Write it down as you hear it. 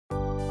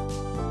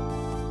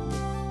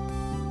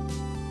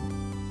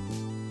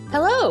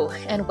Hello,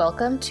 and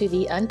welcome to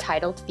the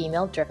Untitled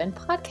Female-Driven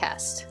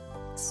Podcast.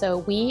 So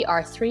we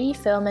are three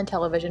film and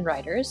television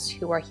writers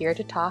who are here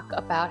to talk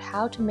about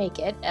how to make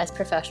it as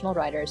professional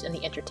writers in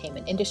the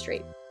entertainment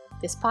industry.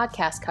 This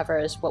podcast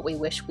covers what we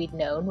wish we'd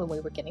known when we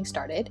were getting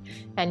started,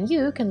 and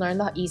you can learn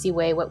the easy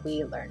way what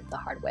we learned the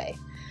hard way.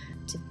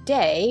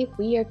 Today,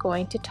 we are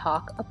going to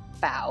talk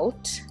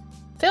about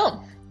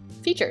film,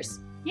 features.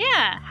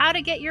 Yeah, how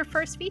to get your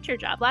first feature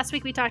job. Last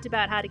week we talked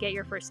about how to get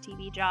your first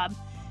TV job.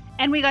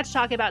 And we got to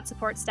talk about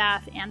support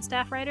staff and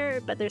staff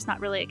writer, but there's not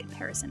really a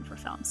comparison for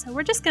film. So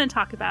we're just going to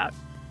talk about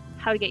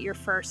how to get your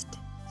first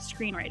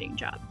screenwriting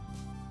job.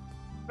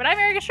 But I'm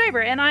Erica Schreiber,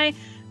 and I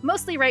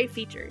mostly write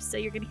features, so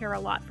you're going to hear a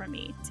lot from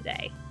me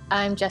today.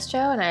 I'm Jess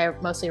Jo, and I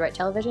mostly write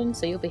television,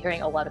 so you'll be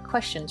hearing a lot of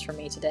questions from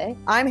me today.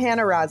 I'm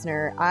Hannah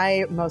Rosner.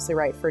 I mostly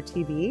write for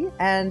TV,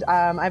 and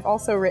I've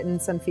also written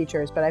some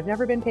features, but I've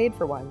never been paid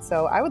for one.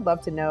 So I would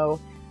love to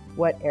know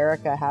what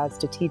Erica has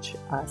to teach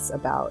us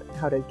about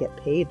how to get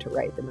paid to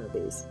write the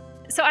movies.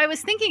 So I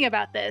was thinking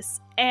about this,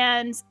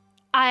 and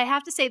I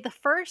have to say the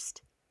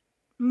first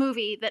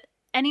movie that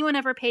anyone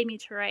ever paid me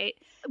to write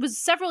was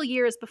several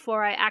years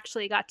before I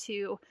actually got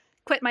to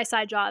quit my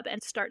side job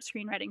and start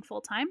screenwriting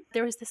full time.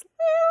 There was this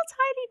little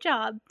tiny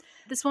job.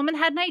 This woman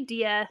had an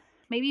idea,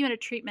 maybe even a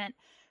treatment,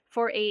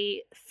 for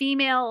a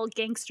female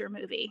gangster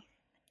movie.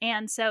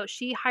 And so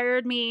she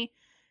hired me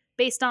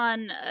based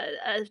on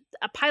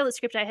a pilot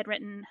script I had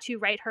written to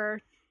write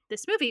her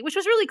this movie, which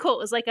was really cool.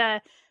 It was like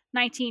a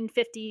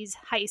 1950s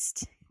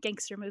heist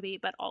gangster movie,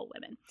 but all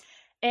women.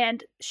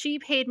 And she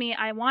paid me,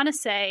 I want to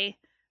say,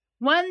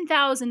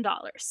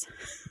 $1,000,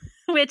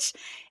 which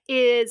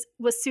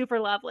was super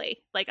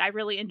lovely. Like, I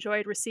really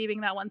enjoyed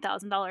receiving that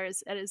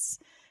 $1,000. It is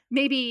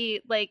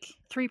maybe like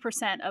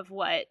 3% of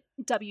what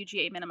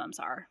WGA minimums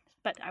are.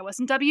 But I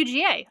wasn't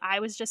WGA.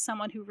 I was just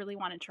someone who really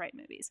wanted to write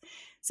movies.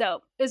 So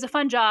it was a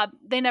fun job.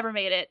 They never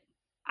made it.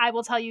 I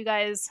will tell you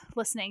guys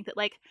listening that,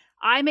 like,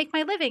 I make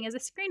my living as a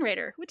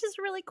screenwriter, which is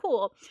really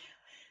cool.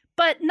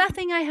 But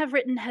nothing I have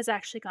written has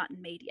actually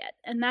gotten made yet.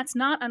 And that's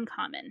not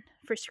uncommon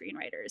for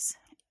screenwriters.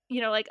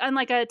 You know, like,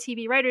 unlike a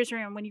TV writer's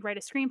room, when you write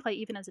a screenplay,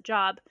 even as a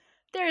job,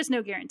 there is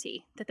no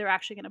guarantee that they're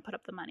actually going to put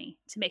up the money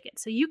to make it.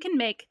 So you can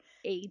make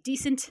a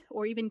decent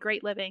or even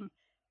great living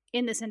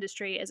in this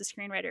industry as a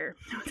screenwriter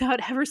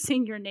without ever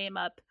seeing your name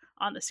up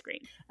on the screen.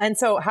 And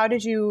so how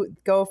did you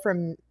go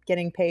from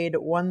getting paid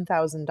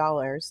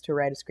 $1,000 to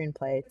write a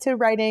screenplay to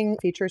writing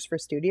features for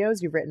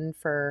studios? You've written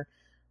for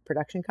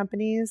production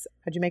companies.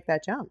 How'd you make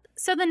that jump?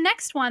 So the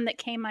next one that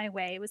came my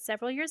way was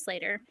several years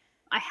later.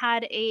 I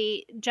had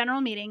a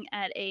general meeting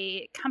at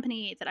a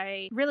company that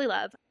I really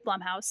love,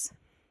 Blumhouse.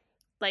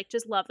 Like,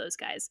 just love those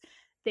guys.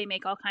 They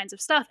make all kinds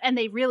of stuff, and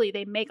they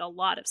make a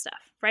lot of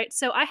stuff, right?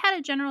 So I had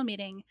a general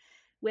meeting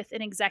with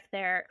an exec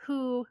there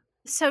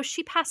so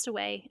she passed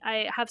away.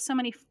 I have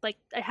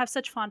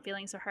such fond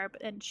feelings of her,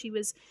 and she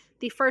was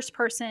the first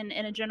person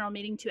in a general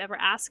meeting to ever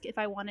ask if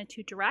I wanted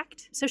to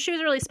direct. So she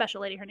was a really special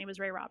lady. Her name was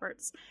Ray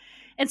Roberts.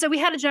 And so we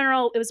had a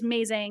general, it was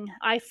amazing.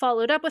 I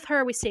followed up with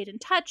her. We stayed in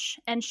touch,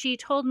 and she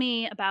told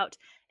me about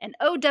an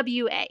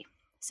OWA.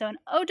 So an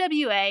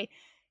OWA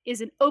is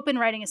an open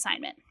writing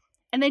assignment.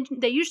 And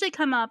they usually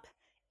come up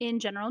in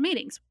general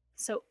meetings.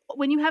 So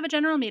when you have a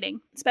general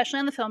meeting, especially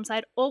on the film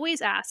side,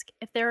 always ask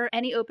if there are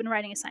any open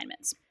writing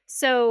assignments.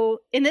 So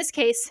in this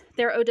case,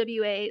 their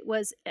OWA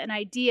was an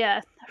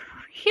idea,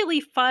 a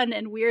really fun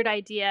and weird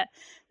idea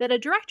that a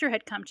director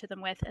had come to them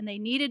with, and they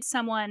needed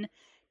someone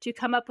to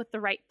come up with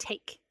the right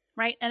take,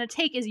 right? And a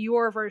take is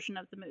your version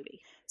of the movie.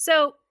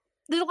 So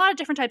there's a lot of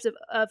different types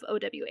of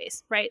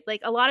OWAs, right?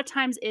 Like, a lot of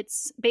times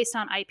it's based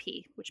on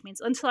IP, which means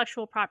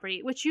intellectual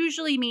property, which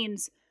usually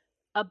means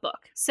a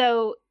book.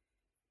 So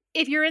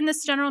if you're in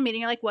this general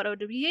meeting, you're like, what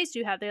OWAs do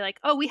you have? They're like,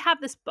 oh, we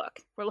have this book.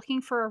 We're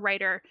looking for a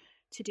writer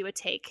to do a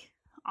take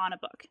on a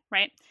book,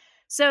 right?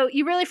 So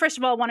you really, first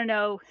of all, want to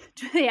know,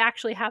 do they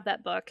actually have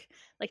that book?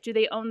 Like, do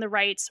they own the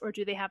rights, or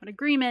do they have an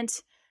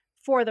agreement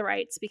for the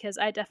rights? Because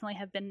I definitely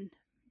have been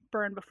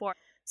burned before.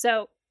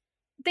 So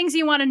things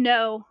you want to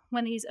know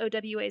when these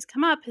OWAs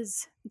come up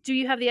is, do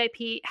you have the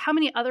IP? How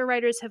many other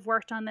writers have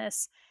worked on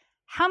this?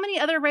 How many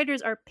other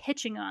writers are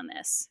pitching on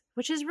this?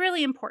 Which is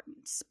really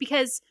important,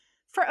 because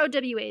for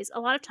OWAs, a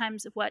lot of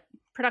times what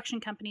production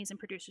companies and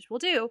producers will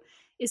do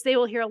is they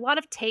will hear a lot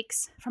of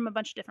takes from a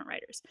bunch of different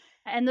writers.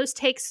 And those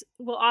takes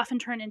will often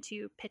turn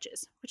into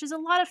pitches, which is a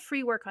lot of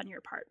free work on your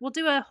part. We'll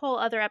do a whole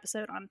other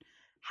episode on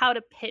how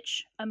to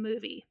pitch a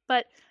movie.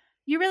 But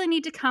you really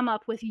need to come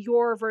up with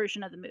your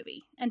version of the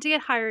movie. And to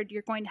get hired,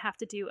 you're going to have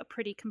to do a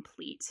pretty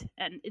complete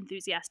and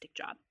enthusiastic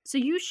job. So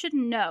you should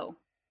know,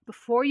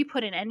 before you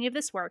put in any of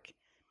this work,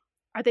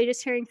 are they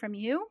just hearing from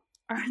you?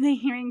 Are they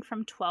hearing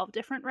from 12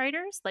 different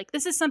writers? Like,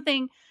 this is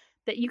something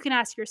that you can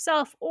ask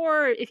yourself,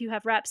 or if you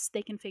have reps,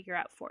 they can figure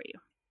out for you.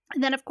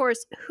 And then, of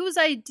course, whose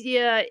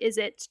idea is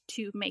it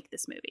to make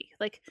this movie?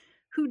 Like,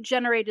 who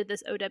generated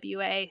this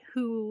OWA?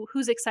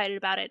 Who's excited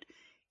about it?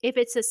 If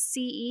it's a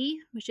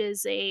CE, which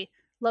is a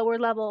lower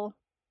level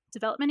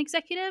development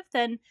executive,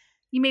 then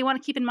you may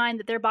want to keep in mind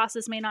that their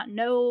bosses may not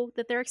know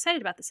that they're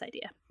excited about this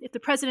idea. If the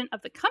president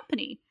of the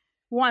company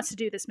wants to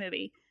do this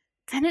movie,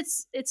 then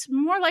it's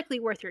more likely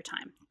worth your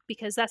time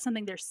because that's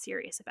something they're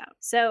serious about.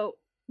 So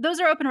those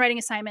are open writing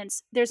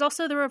assignments. There's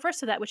also the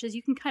reverse of that, which is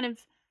you can kind of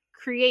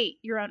create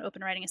your own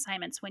open writing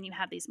assignments when you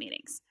have these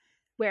meetings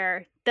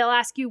where they'll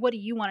ask you, what do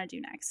you want to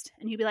do next?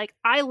 And you'll be like,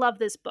 I love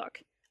this book.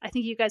 I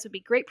think you guys would be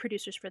great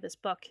producers for this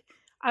book.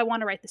 I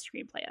want to write the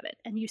screenplay of it.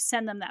 And you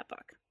send them that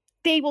book.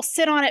 They will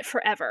sit on it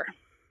forever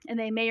and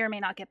they may or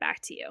may not get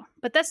back to you.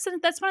 But that's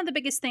one of the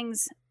biggest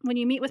things when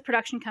you meet with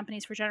production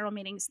companies for general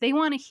meetings. They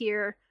want to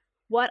hear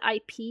what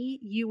IP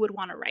you would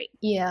want to write.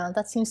 Yeah,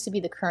 that seems to be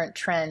the current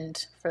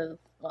trend for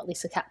at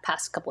least the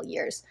past couple of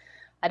years.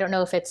 I don't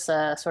know if it's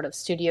a sort of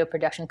studio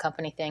production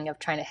company thing of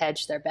trying to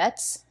hedge their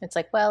bets. It's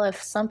like, well,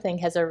 if something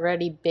has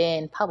already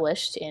been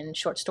published in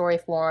short story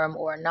form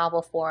or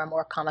novel form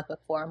or comic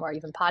book form or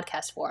even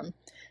podcast form,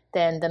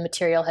 then the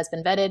material has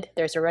been vetted.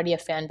 There's already a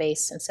fan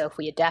base. And so if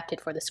we adapt it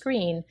for the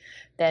screen,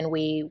 then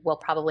we will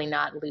probably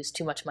not lose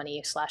too much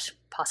money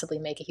 / possibly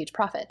make a huge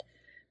profit.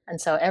 And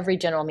so every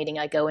general meeting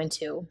I go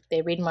into,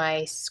 they read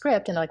my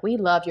script and they're like, we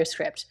love your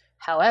script.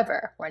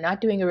 However, we're not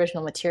doing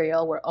original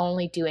material. We're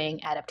only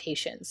doing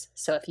adaptations.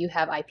 So if you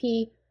have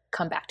IP,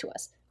 come back to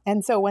us.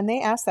 And so when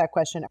they ask that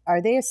question,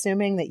 are they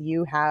assuming that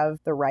you have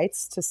the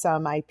rights to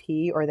some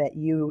IP or that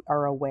you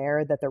are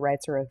aware that the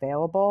rights are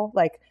available?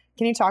 Like,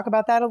 can you talk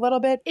about that a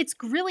little bit? It's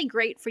really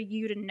great for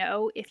you to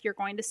know if you're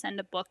going to send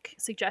a book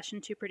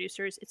suggestion to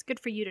producers. It's good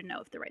for you to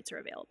know if the rights are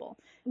available.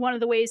 One of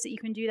the ways that you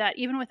can do that,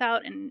 even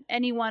without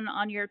anyone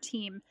on your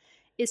team,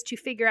 is to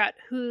figure out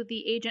who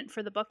the agent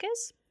for the book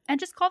is and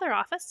just call their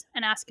office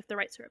and ask if the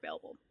rights are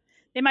available.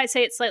 They might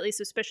say it slightly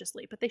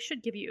suspiciously, but they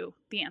should give you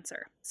the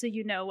answer so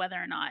you know whether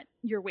or not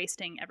you're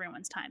wasting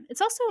everyone's time.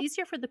 It's also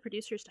easier for the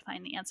producers to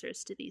find the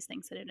answers to these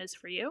things than it is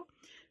for you.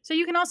 So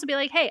you can also be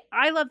like, hey,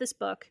 I love this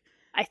book.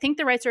 I think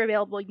the rights are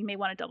available. You may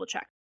want to double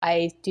check.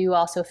 I do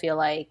also feel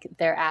like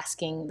they're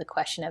asking the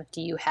question of,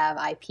 do you have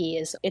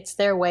IP? It's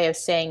their way of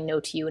saying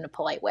no to you in a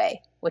polite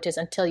way, which is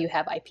until you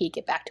have IP,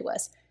 get back to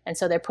us. And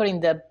so they're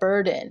putting the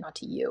burden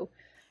onto you.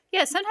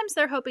 Yeah, sometimes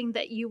they're hoping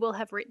that you will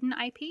have written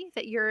IP,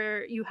 that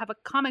you have a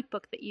comic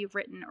book that you've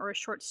written or a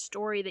short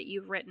story that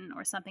you've written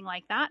or something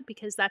like that,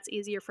 because that's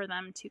easier for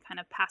them to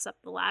kind of pass up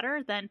the ladder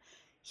than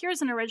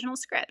here's an original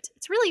script.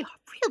 It's really,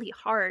 really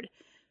hard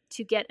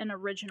to get an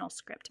original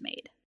script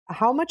made.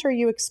 How much are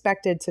you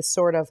expected to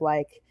sort of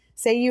like,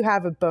 say you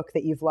have a book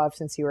that you've loved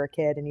since you were a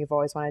kid and you've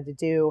always wanted to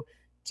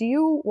do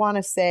you want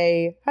to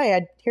say,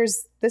 hey,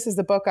 this is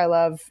the book I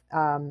love,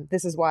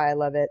 this is why I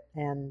love it,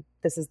 and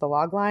this is the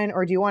log line?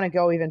 Or do you want to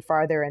go even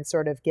farther and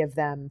sort of give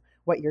them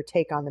what your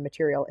take on the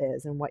material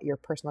is and what your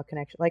personal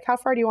connection, like how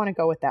far do you want to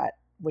go with that,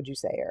 would you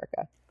say,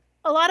 Erica?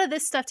 A lot of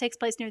this stuff takes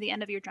place near the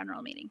end of your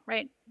general meeting,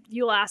 right?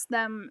 You'll ask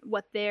them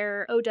what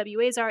their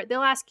OWAs are.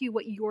 They'll ask you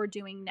what you're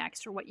doing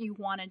next or what you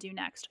want to do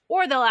next.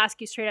 Or they'll ask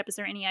you straight up, is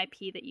there any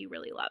IP that you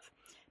really love?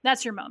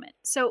 That's your moment.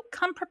 So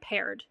come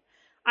prepared.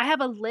 I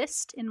have a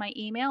list in my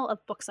email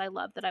of books I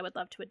love that I would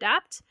love to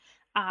adapt.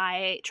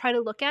 I try to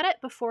look at it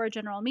before a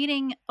general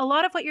meeting. A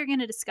lot of what you're going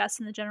to discuss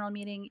in the general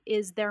meeting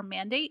is their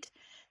mandate.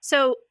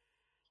 So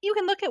you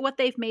can look at what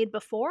they've made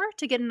before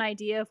to get an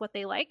idea of what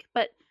they like,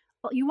 but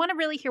you want to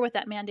really hear what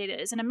that mandate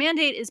is. And a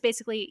mandate is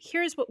basically,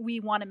 here's what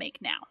we want to make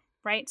now,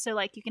 right? So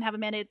like you can have a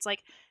mandate. It's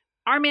like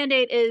our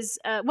mandate is,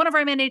 one of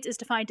our mandates is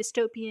to find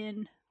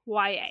dystopian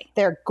YA.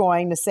 They're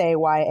going to say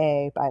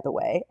YA, by the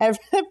way.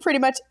 Pretty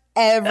much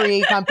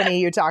every company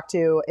you talk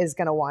to is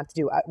going to want to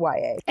do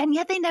YA. And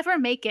yet they never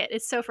make it.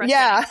 It's so frustrating.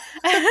 Yeah.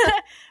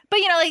 But,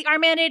 like our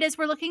mandate is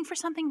we're looking for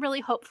something really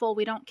hopeful.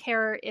 We don't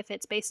care if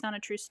it's based on a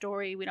true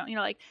story. We don't,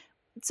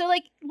 so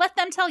let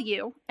them tell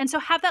you. And so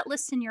have that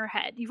list in your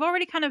head. You've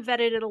already kind of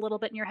vetted it a little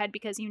bit in your head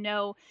because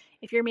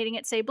if you're meeting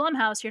at, say,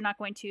 Blumhouse, you're not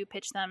going to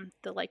pitch them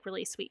the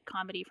really sweet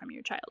comedy from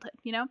your childhood,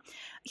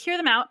 Hear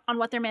them out on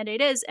what their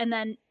mandate is, and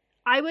then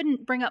I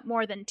wouldn't bring up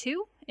more than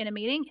 2 in a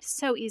meeting. It's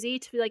so easy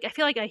to be I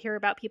feel like I hear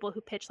about people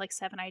who pitch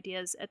 7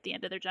 ideas at the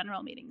end of their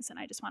general meetings. And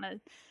I just want to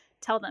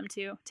tell them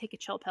to take a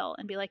chill pill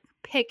and be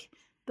pick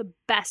the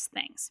best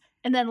things.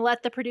 And then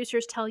let the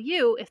producers tell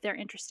you if they're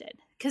interested.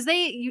 Because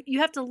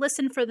you have to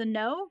listen for the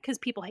no, because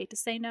people hate to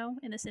say no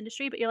in this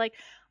industry. But you're like,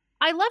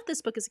 I love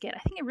this book as a kid. I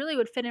think it really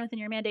would fit in within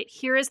your mandate.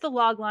 Here is the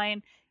log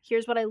line.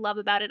 Here's what I love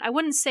about it. I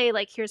wouldn't say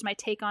here's my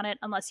take on it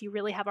unless you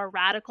really have a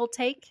radical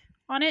take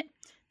on it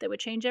that would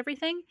change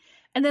everything.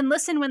 And then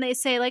listen when they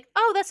say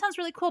oh, that sounds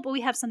really cool, but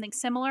we have something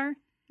similar.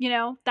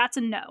 That's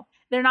a no.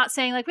 They're not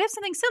saying we have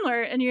something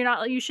similar, and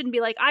you shouldn't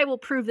be I will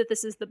prove that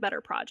this is the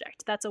better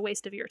project. That's a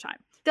waste of your time.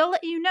 They'll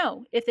let you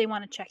know if they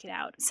want to check it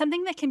out.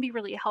 Something that can be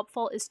really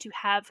helpful is to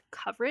have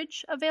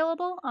coverage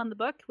available on the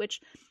book,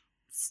 which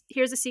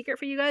here's a secret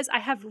for you guys. I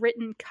have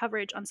written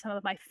coverage on some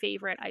of my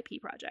favorite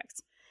IP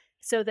projects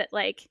so that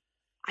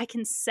I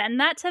can send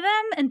that to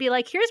them and be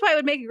here's why it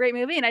would make a great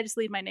movie. And I just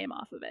leave my name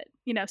off of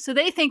it, so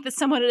they think that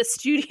someone at a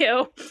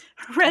studio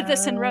read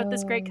this and wrote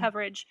this great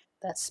coverage.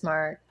 That's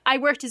smart. I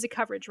worked as a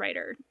coverage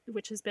writer,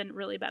 which has been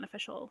really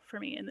beneficial for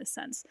me in this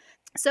sense.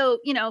 So,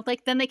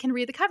 like then they can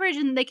read the coverage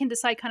and they can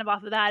decide kind of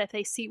off of that if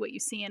they see what you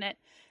see in it.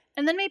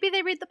 And then maybe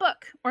they read the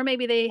book, or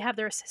maybe they have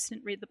their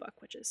assistant read the book,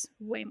 which is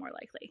way more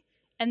likely.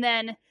 And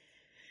then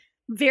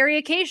very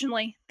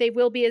occasionally, they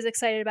will be as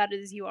excited about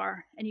it as you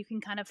are, and you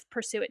can kind of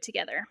pursue it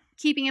together.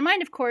 Keeping in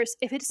mind, of course,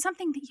 if it is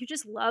something that you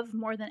just love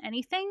more than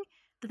anything,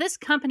 that this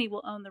company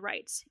will own the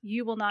rights.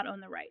 You will not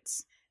own the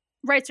rights.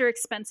 Rights are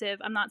expensive.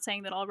 I'm not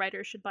saying that all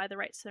writers should buy the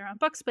rights to their own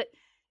books, but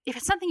if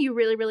it's something you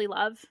really, really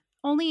love,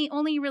 only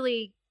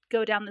really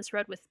go down this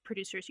road with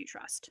producers you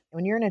trust.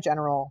 When you're in a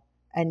general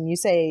and you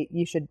say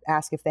you should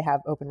ask if they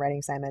have open writing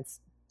assignments,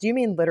 do you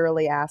mean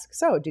literally ask,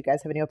 so do you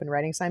guys have any open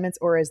writing assignments?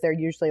 Or is there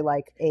usually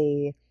like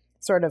a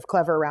sort of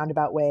clever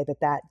roundabout way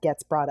that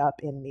gets brought up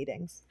in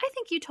meetings? I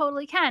think you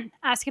totally can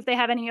ask if they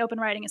have any open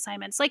writing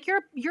assignments. Like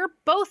you're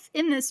both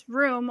in this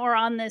room or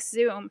on this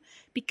Zoom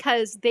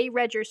because they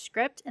read your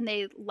script and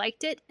they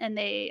liked it and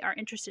they are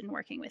interested in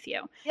working with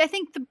you. I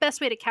think the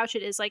best way to couch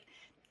it is like,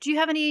 do you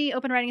have any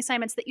open writing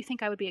assignments that you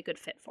think I would be a good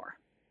fit for?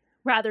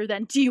 Rather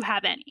than, do you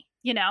have any?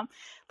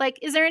 Like,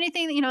 is there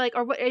anything that, like,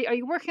 or what, are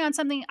you working on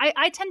something?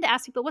 I tend to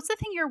ask people, what's the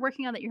thing you're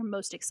working on that you're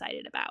most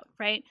excited about,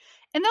 right?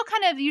 And they'll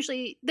kind of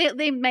usually,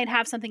 they might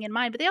have something in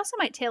mind, but they also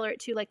might tailor it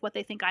to, like, what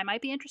they think I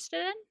might be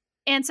interested in.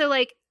 And so,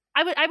 like,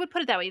 I would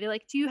put it that way. They're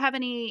like, do you have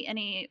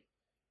any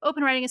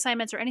open writing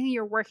assignments or anything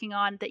you're working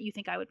on that you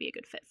think I would be a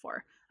good fit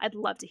for? I'd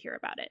love to hear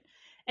about it.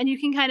 And you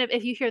can kind of,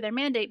 if you hear their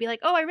mandate, be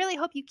like, oh, I really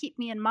hope you keep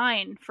me in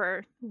mind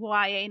for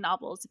YA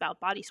novels about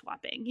body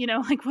swapping,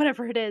 like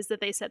whatever it is that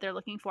they said they're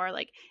looking for.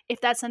 Like,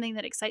 if that's something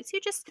that excites you,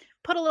 just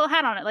put a little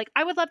hat on it. Like,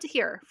 I would love to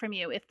hear from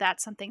you if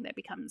that's something that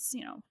becomes,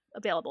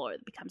 available or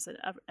becomes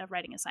a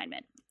writing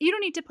assignment. You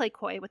don't need to play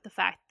coy with the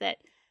fact that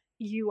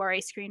you are a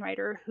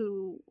screenwriter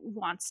who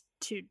wants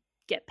to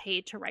get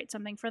paid to write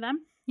something for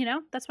them.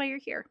 That's why you're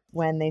here.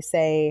 When they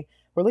say,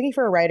 we're looking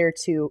for a writer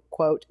to,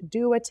 quote,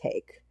 do a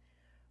take.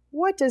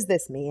 What does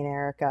this mean,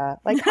 Erica?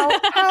 Like,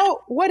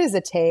 what is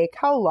a take?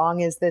 How long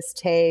is this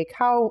take?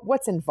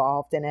 What's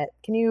involved in it?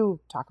 Can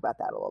you talk about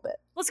that a little bit?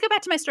 Let's go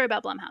back to my story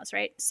about Blumhouse,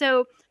 right?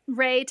 So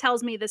Ray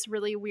tells me this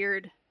really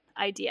weird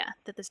idea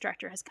that this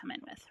director has come in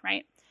with,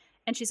 right?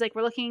 And she's like,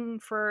 we're looking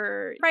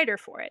for a writer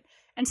for it.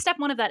 And step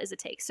one of that is a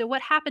take. So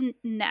what happened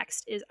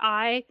next is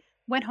I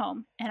went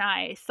home and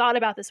I thought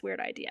about this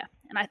weird idea.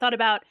 And I thought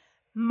about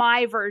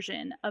my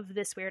version of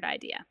this weird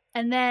idea.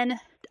 And then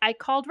I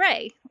called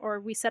Ray, or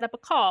we set up a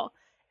call,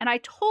 and I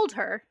told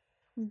her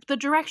the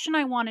direction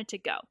I wanted to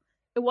go.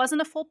 It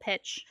wasn't a full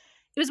pitch.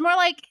 It was more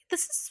like,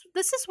 this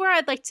is where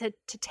I'd like to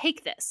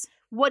take this.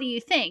 What do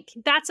you think?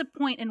 That's a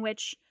point in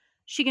which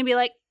she can be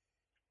like,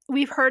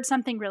 we've heard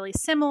something really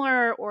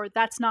similar, or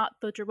that's not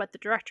what the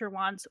director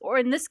wants. Or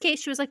in this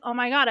case, she was like, oh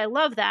my God, I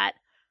love that.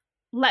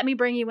 Let me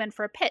bring you in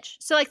for a pitch.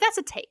 So like, that's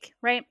a take,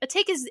 right? A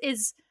take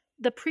is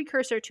the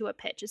precursor to a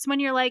pitch. It's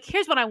when you're like,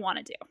 here's what I want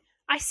to do.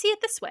 I see it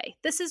this way.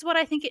 This is what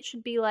I think it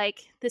should be like.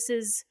 This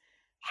is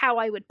how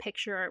I would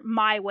picture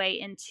my way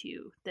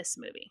into this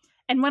movie.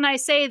 And when I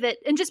say that,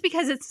 and just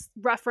because it's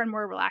rougher and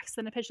more relaxed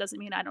than a pitch doesn't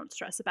mean I don't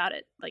stress about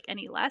it like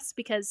any less,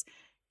 because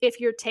if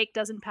your take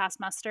doesn't pass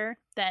muster,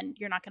 then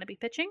you're not going to be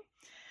pitching.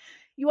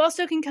 You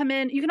also can come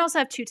in, you can also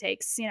have two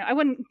takes. I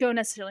wouldn't go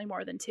necessarily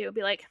more than two.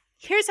 Be like,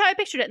 here's how I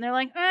pictured it. And they're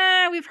like,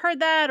 we've heard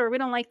that, or we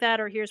don't like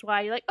that, or here's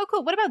why. You're like, oh,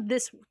 cool. What about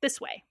this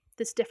way?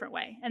 This different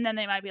way. And then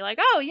they might be like,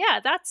 oh yeah,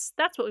 that's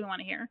what we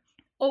want to hear.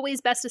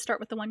 Always best to start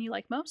with the one you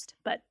like most,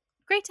 but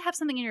great to have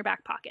something in your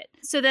back pocket.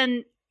 So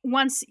then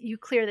once you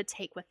clear the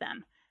take with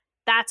them,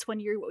 that's when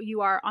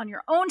you are on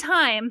your own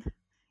time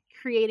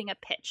creating a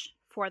pitch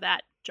for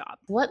that job.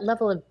 What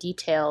level of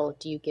detail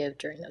do you give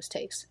during those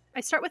takes? I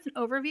start with an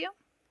overview.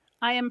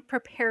 I am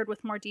prepared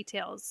with more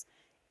details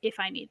if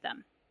I need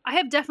them. I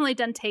have definitely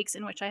done takes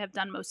in which I have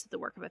done most of the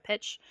work of a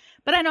pitch,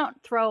 but I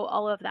don't throw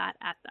all of that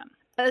at them.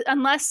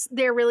 Unless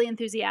they're really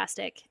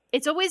enthusiastic,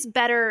 it's always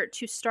better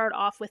to start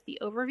off with the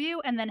overview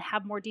and then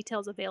have more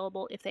details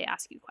available if they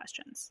ask you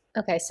questions.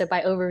 Okay, so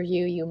by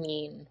overview, you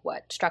mean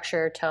what?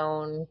 Structure,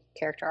 tone,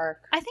 character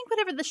arc? I think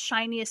whatever the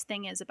shiniest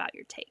thing is about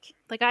your take.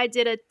 Like I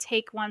did a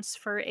take once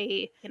for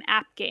an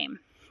app game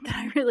that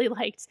I really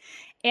liked.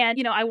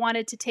 And, I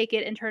wanted to take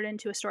it and turn it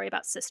into a story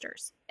about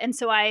sisters. And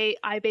so I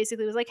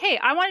basically was like, hey,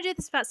 I want to do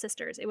this about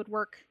sisters. It would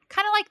work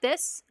kind of like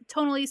this.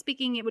 Tonally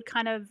speaking, it would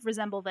kind of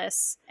resemble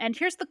this. And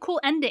here's the cool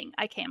ending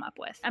I came up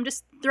with. I'm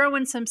just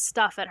throwing some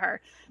stuff at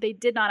her. They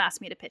did not ask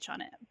me to pitch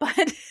on it,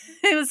 but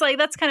it was like,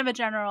 that's kind of a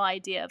general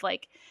idea of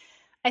like,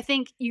 I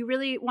think you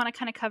really want to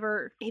kind of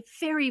cover a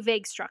very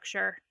vague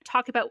structure,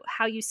 talk about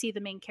how you see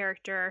the main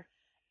character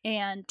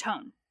and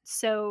tone.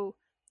 So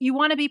you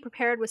want to be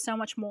prepared with so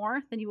much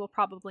more than you will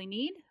probably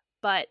need,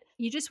 but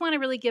you just want to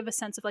really give a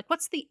sense of like,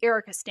 what's the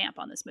Erica stamp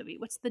on this movie?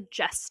 What's the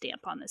Jess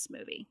stamp on this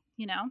movie?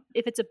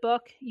 If it's a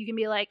book, you can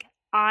be like,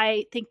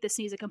 I think this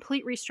needs a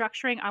complete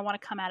restructuring. I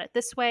want to come at it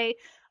this way.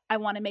 I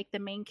want to make the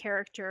main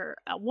character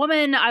a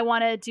woman. I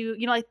want to do,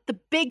 like the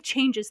big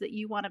changes that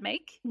you want to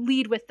make,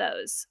 lead with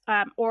those.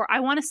 Or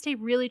I want to stay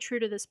really true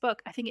to this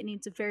book. I think it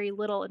needs very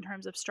little in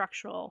terms of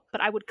structural,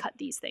 but I would cut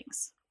these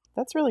things.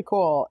 That's really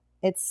cool.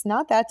 It's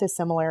not that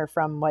dissimilar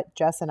from what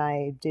Jess and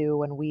I do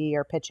when we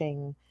are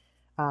pitching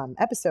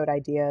episode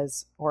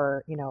ideas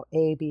or,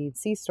 A, B,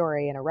 C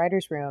story in a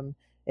writer's room.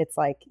 It's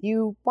like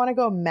you want to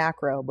go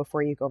macro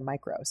before you go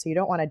micro. So you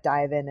don't want to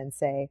dive in and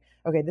say,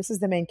 okay, this is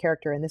the main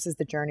character and this is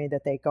the journey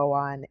that they go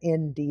on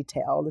in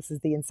detail. This is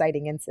the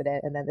inciting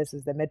incident and then this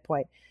is the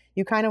midpoint.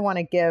 You kind of want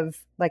to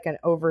give like an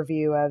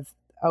overview of,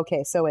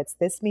 okay, so it's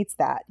this meets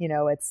that.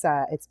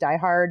 It's Die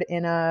Hard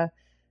in a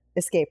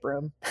escape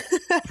room.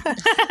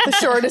 The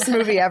shortest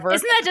movie ever.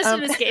 Isn't that just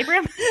an escape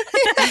room?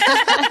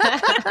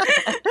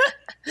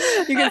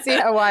 You can see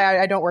why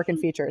I don't work in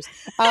features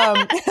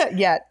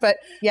yet. But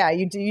yeah,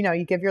 you do,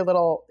 you give your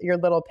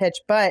little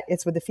pitch, but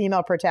it's with the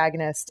female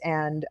protagonist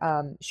and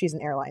she's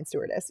an airline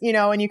stewardess,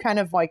 and you kind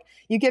of like,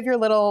 you give your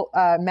little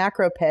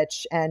macro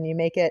pitch and you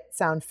make it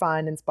sound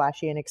fun and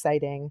splashy and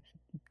exciting.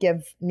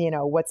 Give,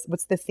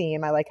 what's the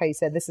theme? I like how you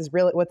said this is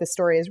really what the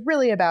story is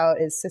really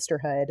about is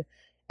sisterhood.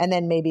 And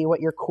then maybe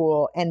what your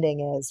cool ending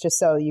is, just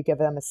so you give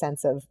them a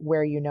sense of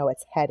where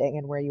it's heading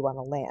and where you want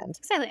to land.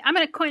 Exactly. I'm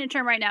going to coin a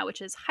term right now,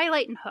 which is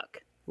highlight and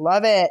hook.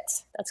 Love it.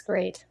 That's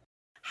great.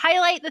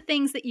 Highlight the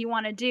things that you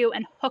want to do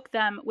and hook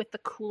them with the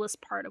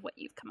coolest part of what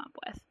you've come up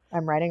with.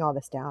 I'm writing all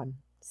this down.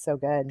 So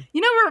good.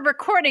 We're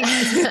recording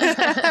this.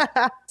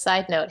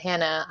 Side note,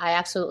 Hannah, I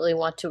absolutely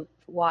want to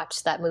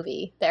watch that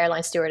movie, The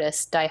Airline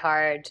Stewardess, Die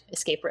Hard,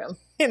 Escape Room.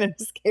 In an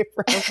escape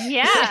room.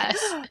 Yeah.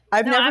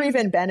 I've never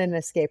even been in an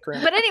escape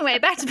room. But anyway,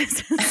 back to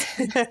business.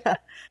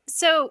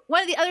 So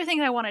one of the other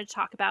things I wanted to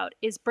talk about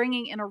is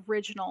bringing an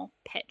original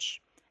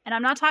pitch. And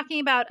I'm not talking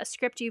about a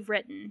script you've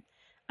written.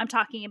 I'm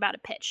talking about a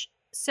pitch.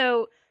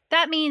 So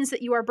that means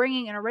that you are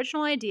bringing an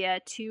original idea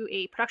to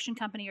a production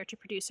company or to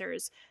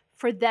producers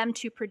for them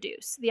to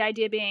produce. The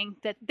idea being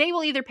that they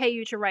will either pay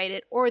you to write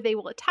it or they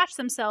will attach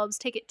themselves,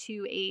 take it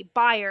to a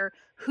buyer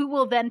who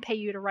will then pay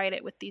you to write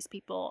it with these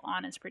people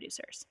on as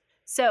producers.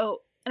 So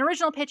an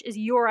original pitch is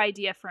your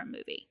idea for a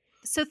movie.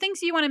 So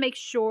things you want to make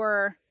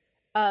sure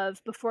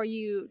of before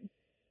you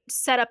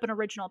set up an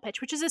original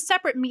pitch, which is a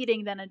separate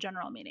meeting than a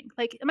general meeting.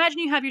 Like imagine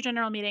you have your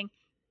general meeting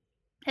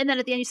and then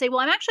at the end you say, well,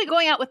 I'm actually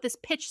going out with this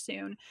pitch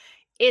soon.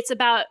 It's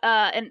about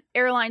an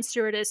airline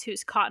stewardess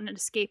who's caught in an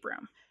escape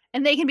room.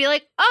 And they can be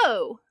like,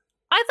 oh,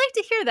 I'd like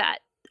to hear that.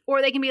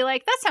 Or they can be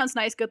like, that sounds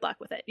nice. Good luck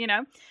with it,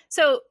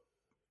 So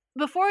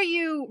before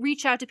you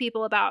reach out to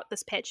people about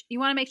this pitch, you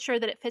want to make sure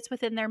that it fits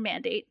within their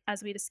mandate,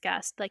 as we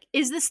discussed. Like,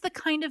 is this the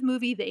kind of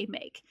movie they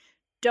make?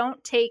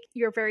 Don't take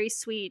your very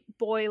sweet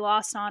boy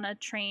lost on a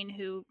train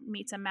who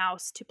meets a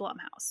mouse to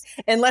Blumhouse.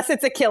 Unless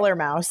it's a killer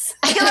mouse.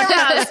 Killer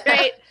mouse,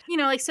 right?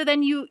 So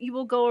then you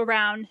will go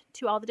around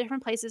to all the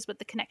different places with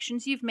the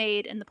connections you've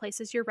made and the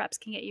places your reps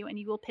can get you, and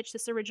you will pitch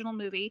this original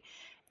movie.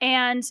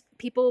 And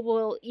people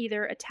will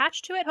either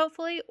attach to it,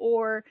 hopefully,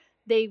 or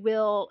they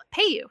will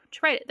pay you to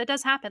write it. That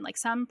does happen. Like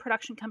some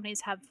production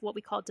companies have what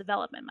we call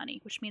development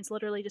money, which means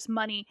literally just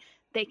money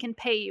they can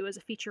pay you as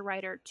a feature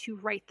writer to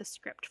write the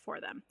script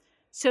for them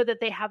so that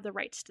they have the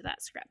rights to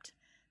that script.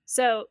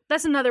 So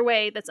that's another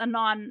way that's a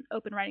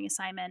non-open writing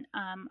assignment.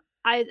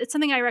 It's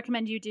something I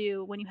recommend you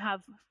do when you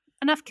have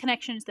enough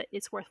connections that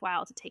it's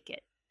worthwhile to take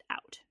it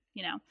out.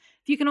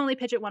 If you can only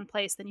pitch it one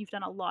place, then you've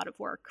done a lot of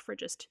work for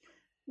just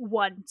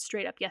one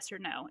straight up yes or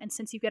no. And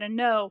since you get a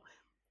no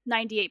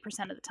 98%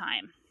 of the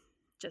time,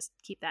 just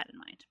keep that in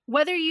mind.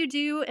 Whether you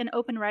do an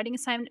open writing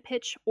assignment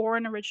pitch or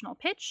an original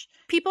pitch,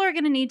 people are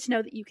going to need to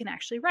know that you can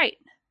actually write.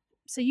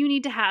 So you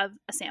need to have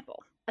a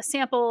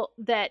sample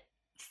that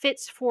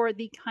fits for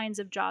the kinds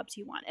of jobs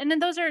you want. And then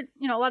those are,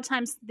 a lot of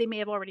times they may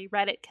have already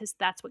read it because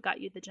that's what got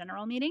you the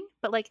general meeting.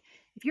 But like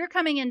if you're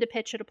coming in to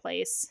pitch at a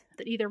place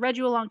that either read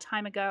you a long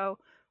time ago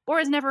or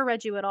has never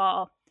read you at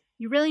all,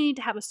 you really need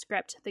to have a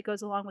script that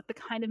goes along with the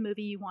kind of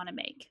movie you want to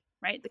make,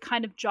 right? The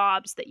kind of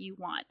jobs that you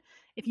want.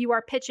 If you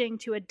are pitching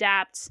to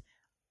adapt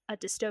a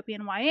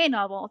dystopian YA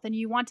novel, then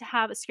you want to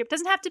have a script. It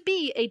doesn't have to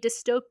be a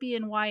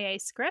dystopian YA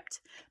script,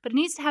 but it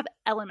needs to have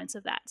elements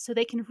of that. So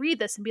they can read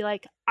this and be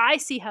like, I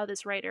see how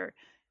this writer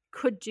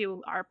could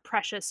do our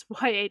precious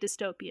YA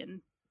dystopian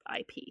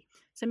IP.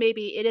 So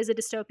maybe it is a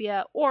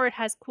dystopia, or it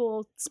has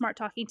cool, smart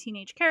talking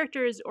teenage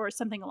characters, or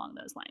something along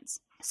those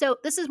lines. So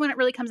this is when it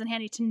really comes in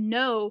handy to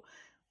know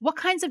what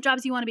kinds of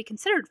jobs you want to be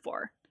considered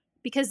for,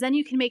 because then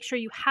you can make sure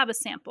you have a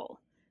sample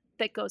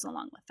that goes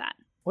along with that.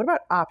 What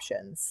about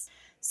options?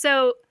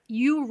 So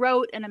you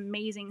wrote an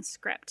amazing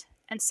script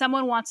and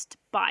someone wants to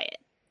buy it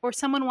or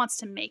someone wants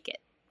to make it.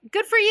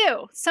 Good for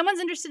you. Someone's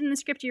interested in the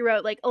script you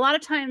wrote. Like a lot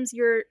of times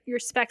your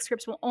spec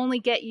scripts will only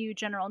get you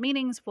general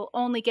meetings, will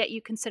only get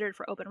you considered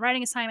for open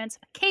writing assignments.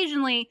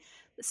 Occasionally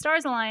the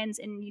stars aligns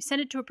and you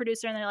send it to a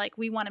producer and they're like,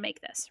 we want to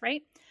make this,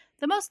 right?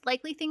 The most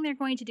likely thing they're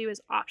going to do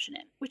is option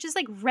it, which is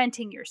like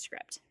renting your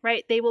script,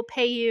 right? They will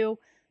pay you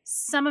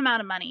some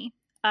amount of money.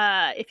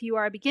 If you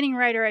are a beginning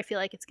writer, I feel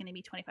like it's going to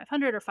be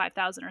 $2,500 or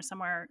 $5,000 or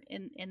somewhere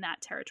in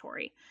that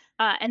territory.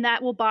 And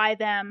that will buy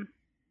them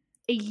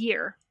a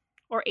year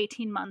or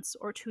 18 months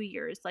or 2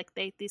 years. Like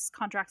these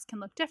contracts can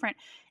look different,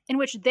 in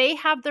which they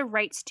have the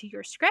rights to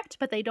your script,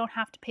 but they don't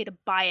have to pay to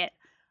buy it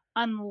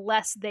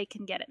unless they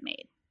can get it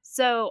made.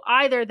 So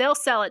either they'll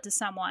sell it to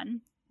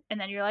someone and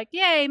then you're like,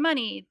 yay,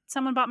 money,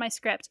 someone bought my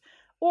script.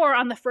 Or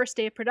on the first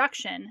day of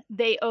production,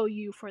 they owe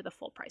you for the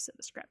full price of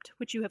the script,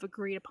 which you have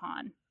agreed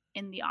upon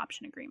in the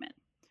option agreement.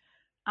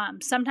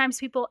 Sometimes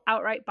people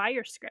outright buy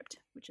your script,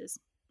 which is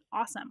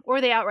awesome.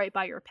 Or they outright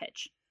buy your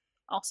pitch.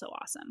 Also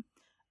awesome.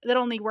 That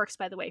only works,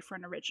 by the way, for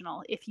an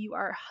original. If you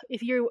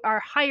are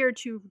hired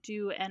to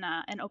do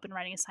an open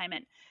writing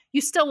assignment,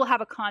 you still will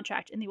have a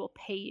contract and they will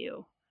pay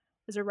you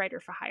as a writer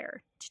for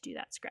hire to do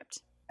that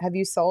script. Have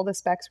you sold a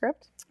spec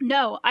script?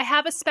 No, I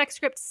have a spec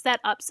script set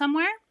up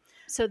somewhere.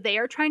 So they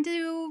are trying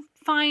to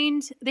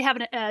they have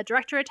a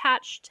director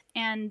attached,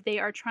 and they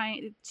are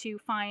trying to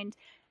find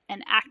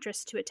an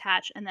actress to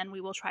attach, and then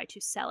we will try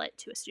to sell it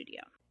to a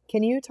studio.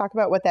 Can you talk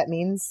about what that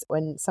means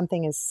when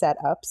something is set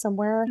up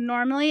somewhere?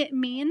 Normally it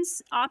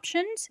means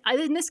optioned.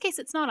 In this case,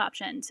 it's not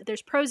optioned.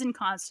 There's pros and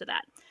cons to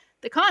that.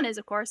 The con is,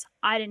 of course,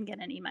 I didn't get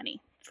any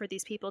money for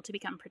these people to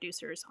become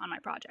producers on my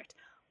project.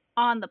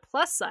 On the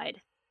plus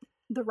side,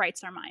 the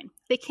rights are mine.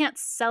 They can't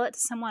sell it to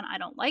someone I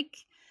don't like.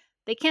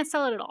 They can't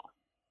sell it at all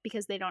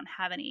because they don't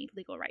have any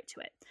legal right to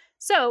it.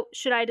 So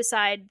should I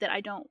decide that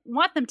I don't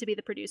want them to be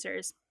the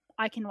producers,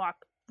 I can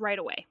walk right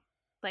away.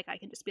 Like I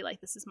can just be like,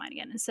 this is mine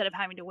again, instead of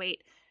having to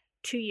wait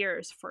 2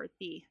 years for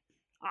the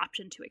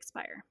option to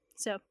expire.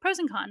 So pros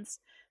and cons.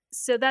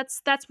 So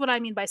that's what I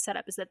mean by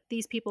setup, is that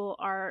these people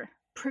are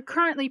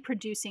currently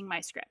producing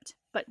my script,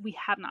 but we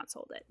have not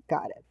sold it.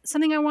 Got it.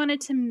 Something I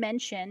wanted to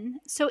mention.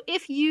 So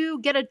if you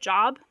get a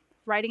job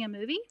writing a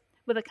movie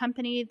with a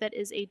company that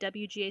is a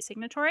WGA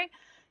signatory,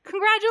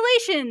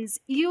 congratulations!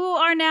 You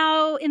are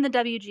now in the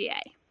WGA.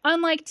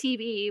 Unlike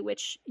TV,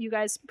 which you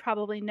guys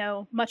probably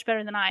know much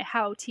better than I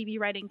how TV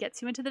writing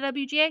gets you into the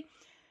WGA,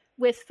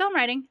 with film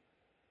writing,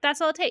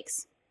 that's all it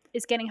takes,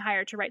 is getting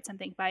hired to write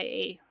something by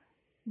a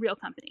real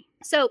company.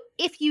 So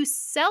if you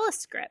sell a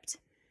script,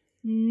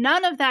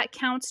 none of that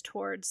counts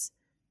towards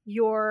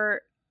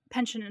your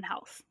pension and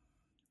health,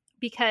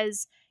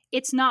 because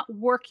it's not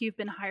work you've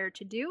been hired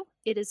to do.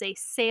 It is a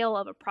sale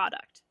of a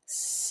product.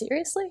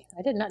 Seriously?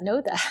 I did not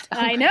know that. Oh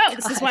I know. God.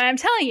 This is why I'm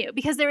telling you,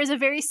 because there is a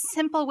very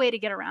simple way to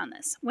get around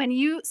this. When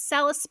you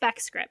sell a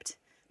spec script,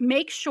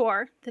 make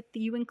sure that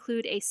you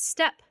include a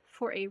step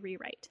for a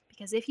rewrite,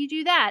 because if you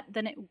do that,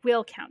 then it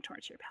will count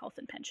towards your health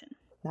and pension.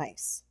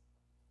 Nice.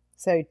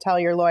 So tell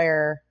your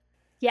lawyer.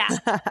 Yeah.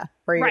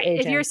 Or your right.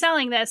 agent. If you're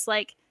selling this,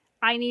 like,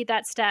 I need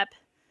that step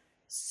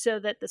so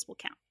that this will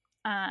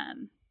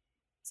count.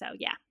 So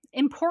yeah,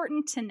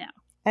 important to know.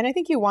 And I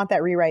think you want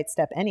that rewrite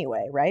step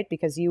anyway, right?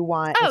 Because you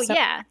want...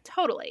 yeah,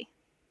 totally.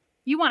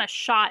 You want a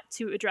shot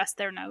to address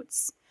their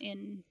notes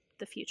in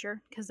the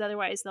future, because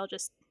otherwise they'll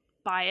just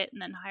buy it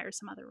and then hire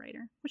some other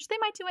writer, which they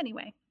might do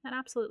anyway. That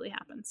absolutely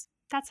happens.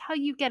 That's how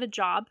you get a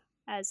job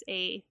as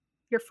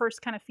your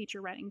first kind of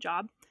feature writing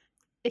job.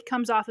 It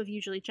comes off of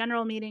usually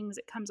general meetings.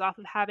 It comes off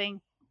of having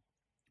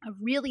a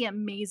really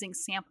amazing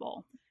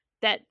sample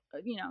that,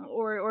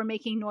 or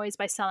making noise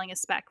by selling a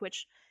spec,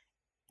 which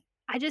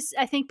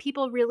I think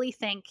people really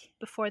think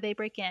before they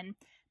break in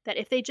that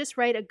if they just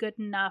write a good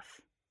enough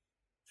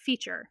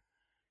feature,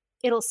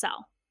 it'll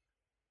sell.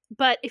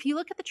 But if you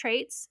look at the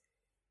traits,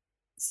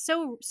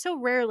 so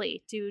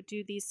rarely do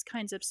these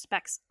kinds of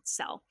specs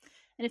sell.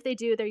 And if they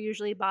do, they're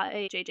usually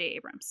by J.J.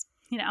 Abrams,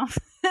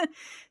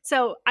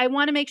 So I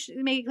want to make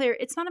it clear,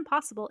 it's not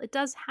impossible. It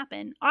does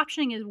happen.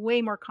 Optioning is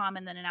way more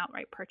common than an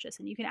outright purchase.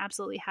 And you can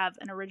absolutely have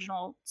an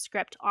original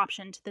script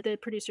optioned that the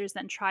producers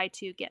then try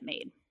to get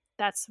made.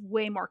 That's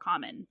way more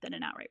common than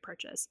an outright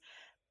purchase.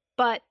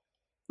 But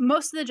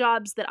most of the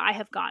jobs that I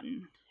have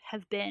gotten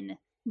have been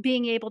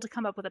being able to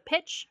come up with a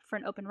pitch for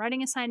an open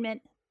writing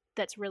assignment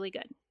that's really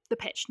good. The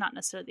pitch, not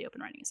necessarily the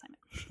open writing assignment.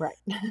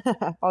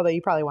 Right. Although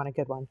you probably want a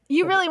good one.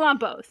 You really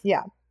want both.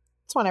 Yeah.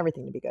 Just want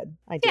everything to be good,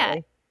 ideally.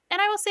 Yeah.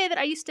 And I will say that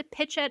I used to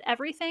pitch at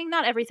everything.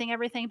 Not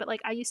everything, but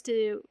like I used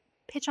to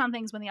pitch on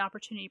things when the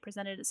opportunity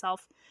presented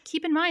itself.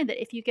 Keep in mind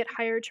that if you get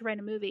hired to write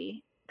a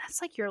movie,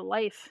 that's like your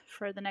life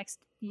for the next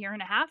year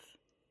and a half.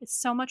 It's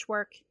so much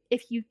work.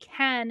 If you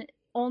can,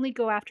 only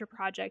go after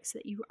projects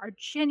that you are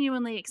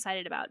genuinely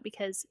excited about,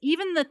 because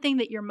even the thing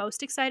that you're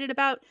most excited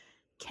about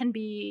can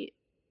be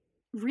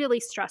really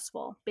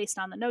stressful based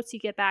on the notes you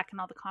get back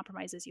and all the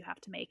compromises you have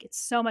to make. It's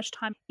so much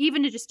time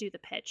even to just do the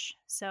pitch.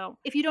 So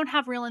if you don't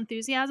have real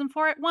enthusiasm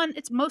for it, one,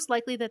 it's most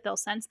likely that they'll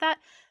sense that.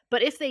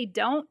 But if they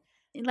don't,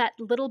 that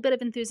little bit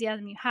of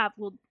enthusiasm you have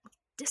will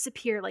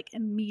disappear like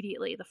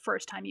immediately the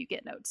first time you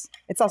get notes.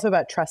 It's also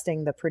about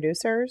trusting the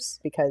producers,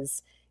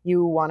 because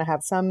you want to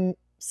have some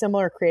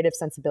similar creative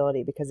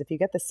sensibility, because if you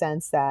get the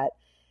sense that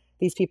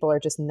these people are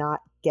just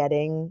not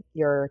getting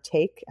your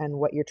take and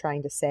what you're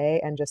trying to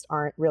say and just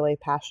aren't really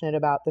passionate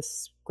about the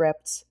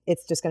script,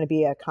 it's just going to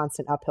be a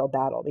constant uphill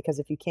battle, because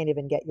if you can't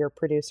even get your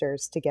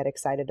producers to get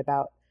excited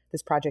about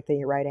this project that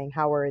you're writing,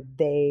 how are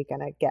they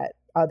going to get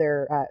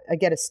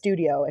a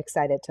studio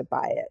excited to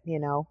buy it, you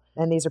know?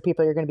 And these are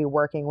people you're going to be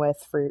working with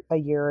for a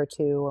year or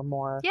two or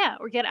more. Yeah,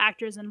 or get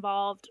actors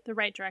involved, the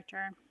right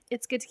director.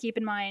 It's good to keep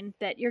in mind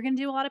that you're going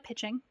to do a lot of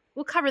pitching.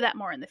 We'll cover that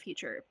more in the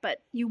future, but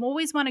you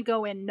always want to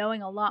go in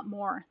knowing a lot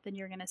more than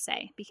you're going to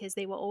say, because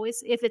they will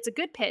always, if it's a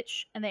good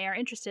pitch and they are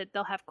interested,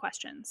 they'll have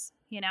questions,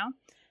 you know?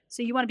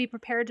 So you want to be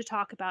prepared to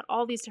talk about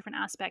all these different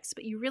aspects,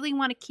 but you really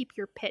want to keep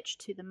your pitch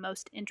to the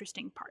most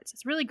interesting parts.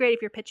 It's really great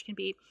if your pitch can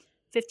be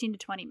 15 to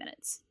 20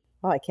 minutes.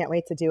 Well, I can't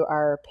wait to do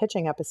our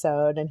pitching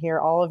episode and hear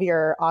all of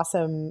your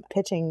awesome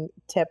pitching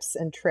tips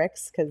and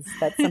tricks, because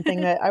that's something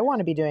that I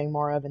want to be doing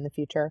more of in the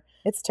future.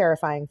 It's a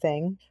terrifying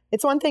thing.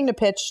 It's one thing to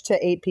pitch to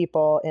 8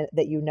 people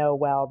that you know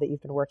well, that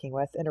you've been working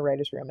with in a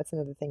writer's room. It's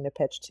another thing to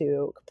pitch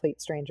to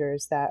complete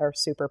strangers that are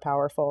super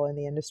powerful in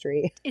the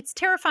industry. It's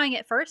terrifying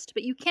at first,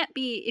 but you can't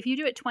be, if you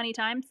do it 20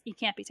 times, you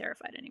can't be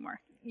terrified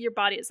anymore. Your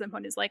body at some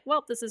point is like,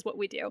 well, this is what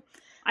we do.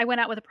 I went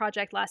out with a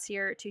project last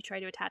year to try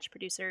to attach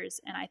producers,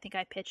 and I think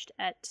I pitched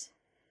at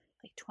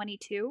like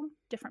 22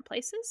 different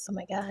places. Oh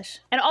my gosh.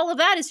 And all of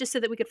that is just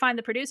so that we could find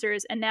the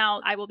producers. And now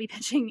I will be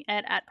pitching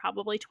at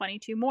probably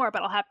 22 more,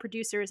 but I'll have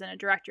producers and a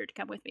director to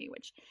come with me,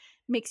 which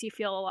makes you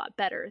feel a lot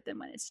better than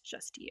when it's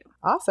just you.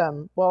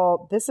 Awesome.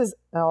 Well, this is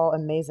all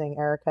amazing,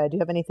 Erica. Do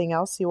you have anything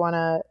else you want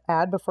to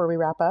add before we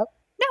wrap up?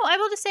 No, I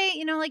will just say,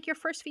 you know, like your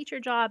first feature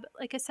job,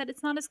 like I said,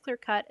 it's not as clear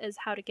cut as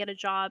how to get a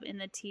job in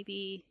the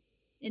TV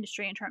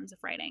industry in terms of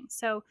writing.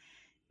 So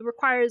it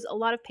requires a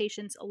lot of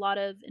patience, a lot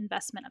of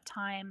investment of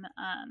time,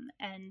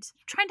 and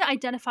trying to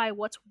identify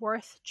what's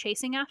worth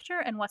chasing after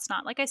and what's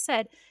not. Like I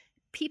said,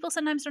 people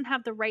sometimes don't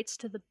have the rights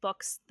to the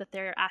books that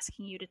they're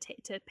asking you to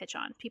pitch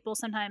on. People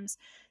sometimes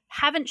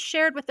haven't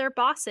shared with their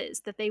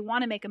bosses that they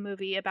want to make a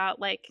movie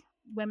about like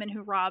women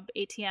who rob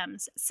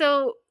ATMs.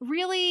 So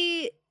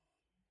really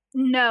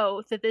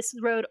know that this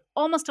road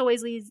almost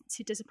always leads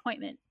to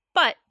disappointment.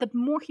 But the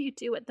more you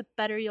do it, the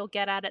better you'll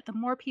get at it. The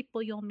more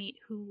people you'll meet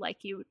who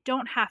like you.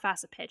 Don't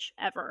half-ass a pitch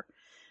ever.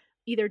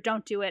 Either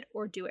don't do it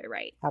or do it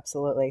right.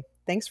 Absolutely.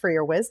 Thanks for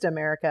your wisdom,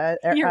 Erica.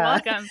 You're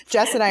welcome.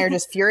 Jess and I are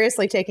just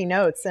furiously taking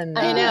notes. And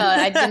I know.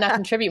 I did not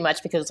contribute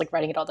much because it's like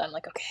writing it all down. I'm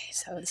like, okay,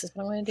 so this is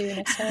what I'm going to do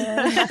next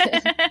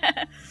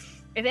time.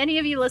 If any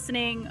of you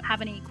listening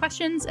have any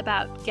questions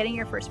about getting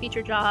your first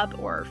feature job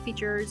or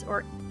features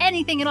or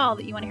anything at all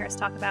that you want to hear us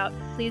talk about,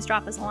 please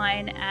drop us a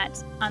line at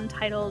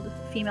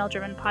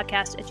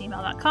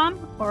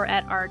untitledfemaledrivenpodcast@gmail.com or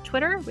at our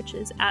Twitter, which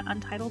is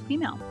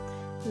 @untitledfemale.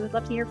 We would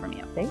love to hear from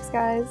you. Thanks,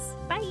 guys.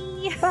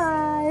 Bye.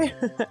 Bye.